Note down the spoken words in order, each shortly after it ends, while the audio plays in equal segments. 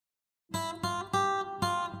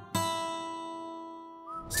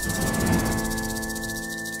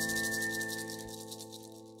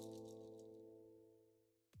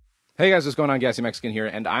Hey guys, what's going on? GassyMexican here,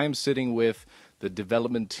 and I'm sitting with the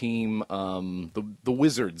development team, the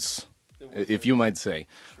Wizards, if you might say,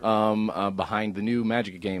 behind the new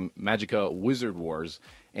Magicka game, Magicka Wizard Wars.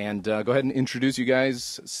 And go ahead and introduce you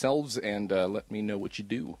guys selves and let me know what you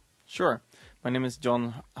do. Sure. My name is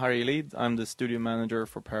John Harjelid. I'm the studio manager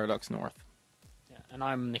for Paradox North. Yeah, and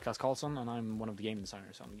I'm Niklas Karlsson, and I'm one of the game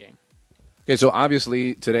designers on the game. Okay, so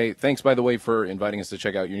obviously today, thanks by the way for inviting us to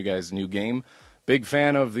check out your guys' new game. Big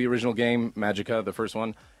fan of the original game, Magicka, the first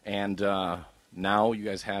one, and now you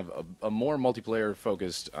guys have a more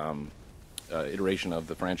multiplayer-focused iteration of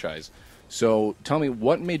the franchise. So tell me,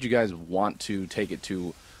 what made you guys want to take it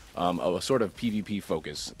to a sort of PvP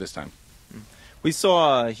focus this time? We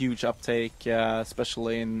saw a huge uptake,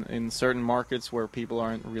 especially in certain markets where people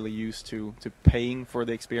aren't really used to paying for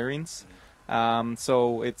the experience.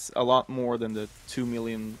 So it's a lot more than the 2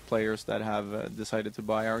 million players that have decided to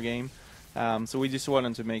buy our game. So we just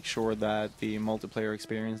wanted to make sure that the multiplayer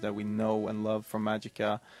experience that we know and love from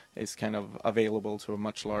Magicka is kind of available to a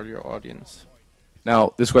much larger audience.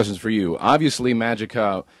 Now, this question's for you. Obviously,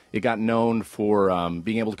 Magicka, it got known for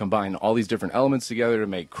being able to combine all these different elements together to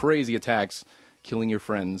make crazy attacks, killing your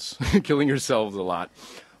friends, killing yourselves a lot.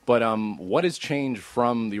 But what has changed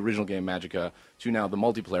from the original game, Magicka, to now the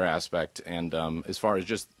multiplayer aspect? And as far as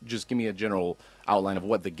just give me a general outline of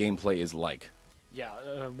what the gameplay is like.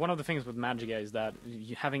 Yeah, one of the things with Magicka is that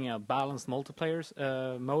having a balanced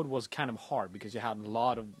multiplayer mode was kind of hard because you had a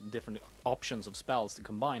lot of different options of spells to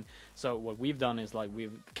combine. So what we've done is like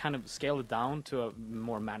we've kind of scaled it down to a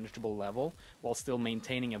more manageable level while still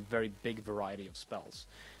maintaining a very big variety of spells.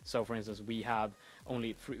 So for instance, we have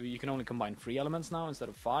you can only combine 3 elements now instead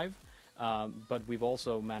of 5, but we've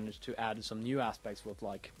also managed to add some new aspects with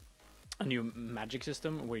like a new magic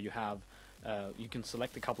system where you have you can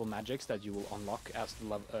select a couple of magics that you will unlock as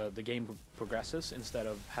the game progresses instead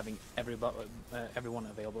of having everyone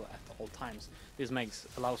available at all times. This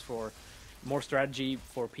allows for more strategy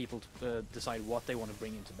for people to decide what they want to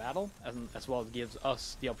bring into battle, and as well as gives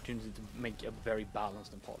us the opportunity to make a very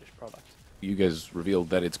balanced and polished product. You guys revealed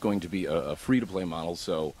that it's going to be a free-to-play model,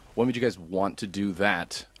 so what would you guys want to do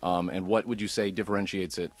that? And what would you say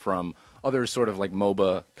differentiates it from other sort of like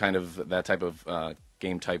MOBA, kind of that type of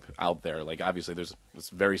game type out there? Like obviously it's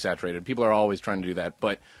very saturated. People are always trying to do that,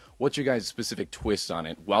 but what's your guys' specific twist on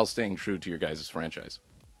it while staying true to your guys' franchise?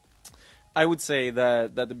 I would say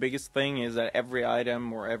that the biggest thing is that every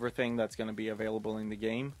item or everything that's going to be available in the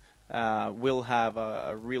game will have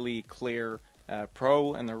a really clear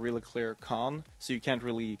pro and a really clear con, so you can't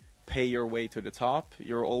really pay your way to the top.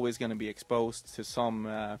 You're always going to be exposed to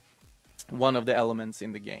some one of the elements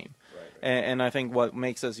in the game. And I think what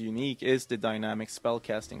makes us unique is the dynamic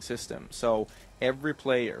spellcasting system. So every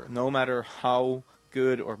player, no matter how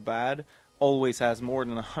good or bad, always has more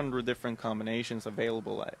than 100 different combinations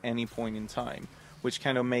available at any point in time, which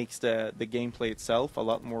kind of makes the gameplay itself a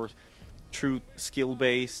lot more true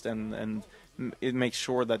skill-based, and it makes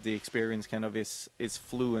sure that the experience kind of is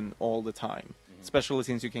fluent all the time. Especially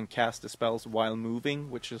since you can cast the spells while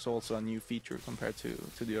moving, which is also a new feature compared to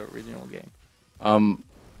the original game.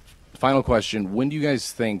 Final question: when do you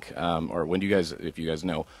guys think, or when do you guys, if you guys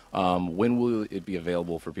know, when will it be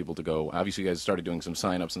available for people to go? Obviously, you guys started doing some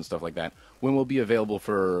sign-ups and stuff like that. When will it be available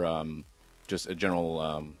for just a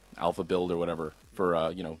general alpha build or whatever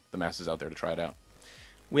for you know, the masses out there to try it out?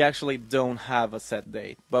 We actually don't have a set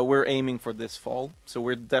date, but we're aiming for this fall. So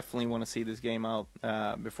we definitely want to see this game out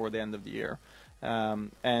before the end of the year.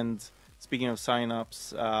 And speaking of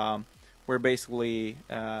sign-ups, we're basically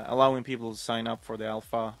allowing people to sign up for the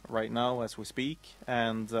alpha right now as we speak,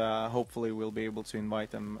 and hopefully we'll be able to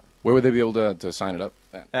invite them. Where would they be able to sign it up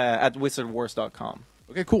at wizardwars.com.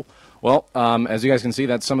 Okay, cool. Well, as you guys can see,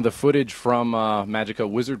 that's some of the footage from Magicka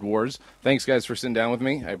Wizard Wars. Thanks, guys, for sitting down with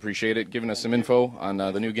me. I appreciate it, giving us some info on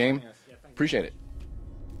the new game. Appreciate it.